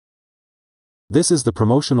This is the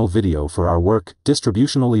promotional video for our work,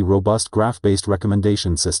 Distributionally Robust Graph-Based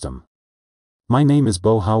Recommendation System. My name is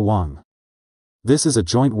Bohao Wang. This is a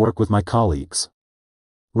joint work with my colleagues.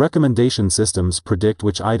 Recommendation systems predict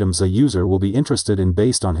which items a user will be interested in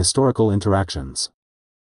based on historical interactions.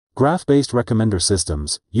 Graph-based recommender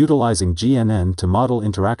systems, utilizing GNN to model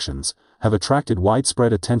interactions, have attracted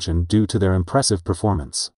widespread attention due to their impressive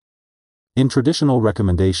performance. In traditional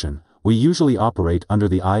recommendation, we usually operate under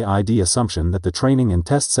the IID assumption that the training and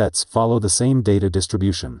test sets follow the same data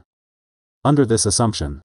distribution. Under this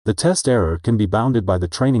assumption, the test error can be bounded by the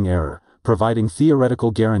training error, providing theoretical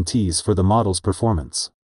guarantees for the model's performance.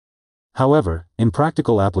 However, in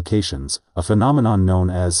practical applications, a phenomenon known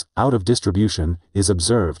as out-of-distribution is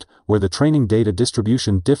observed, where the training data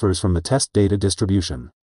distribution differs from the test data distribution.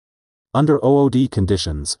 Under OOD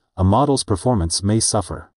conditions, a model's performance may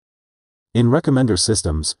suffer. In recommender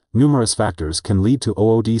systems, numerous factors can lead to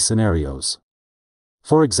OOD scenarios.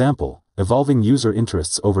 For example, evolving user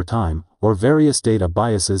interests over time, or various data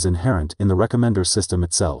biases inherent in the recommender system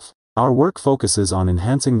itself. Our work focuses on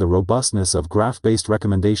enhancing the robustness of graph-based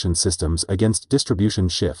recommendation systems against distribution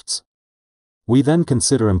shifts. We then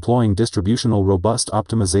consider employing distributional robust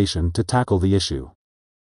optimization to tackle the issue.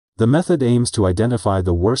 The method aims to identify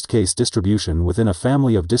the worst-case distribution within a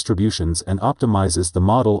family of distributions and optimizes the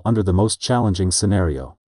model under the most challenging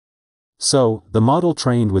scenario. So, the model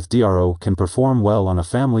trained with DRO can perform well on a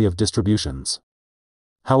family of distributions.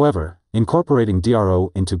 However, incorporating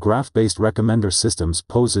DRO into graph-based recommender systems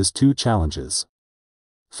poses two challenges.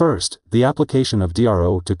 First, the application of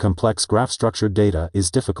DRO to complex graph-structured data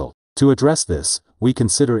is difficult. To address this, we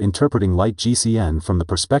consider interpreting light GCN from the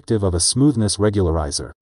perspective of a smoothness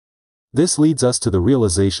regularizer. This leads us to the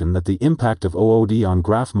realization that the impact of OOD on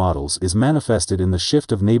graph models is manifested in the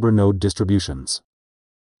shift of neighbor node distributions.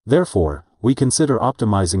 Therefore, we consider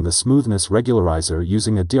optimizing the smoothness regularizer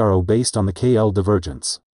using a DRO based on the KL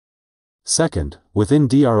divergence. Second, within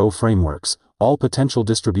DRO frameworks, all potential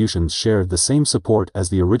distributions share the same support as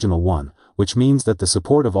the original one, which means that the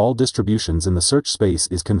support of all distributions in the search space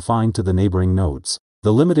is confined to the neighboring nodes.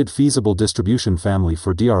 The limited feasible distribution family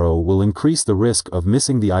for DRO will increase the risk of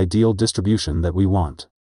missing the ideal distribution that we want.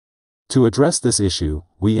 To address this issue,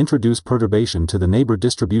 we introduce perturbation to the neighbor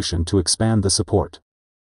distribution to expand the support.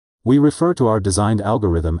 We refer to our designed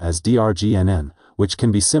algorithm as DRGNN, which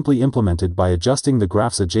can be simply implemented by adjusting the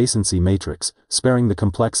graph's adjacency matrix, sparing the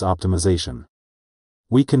complex optimization.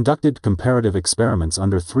 We conducted comparative experiments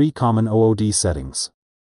under three common OOD settings.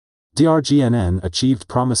 DRGNN achieved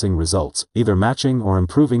promising results, either matching or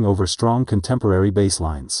improving over strong contemporary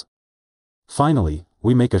baselines. Finally,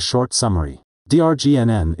 we make a short summary.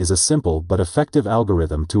 DRGNN is a simple but effective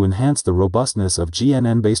algorithm to enhance the robustness of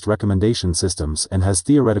GNN-based recommendation systems and has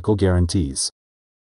theoretical guarantees.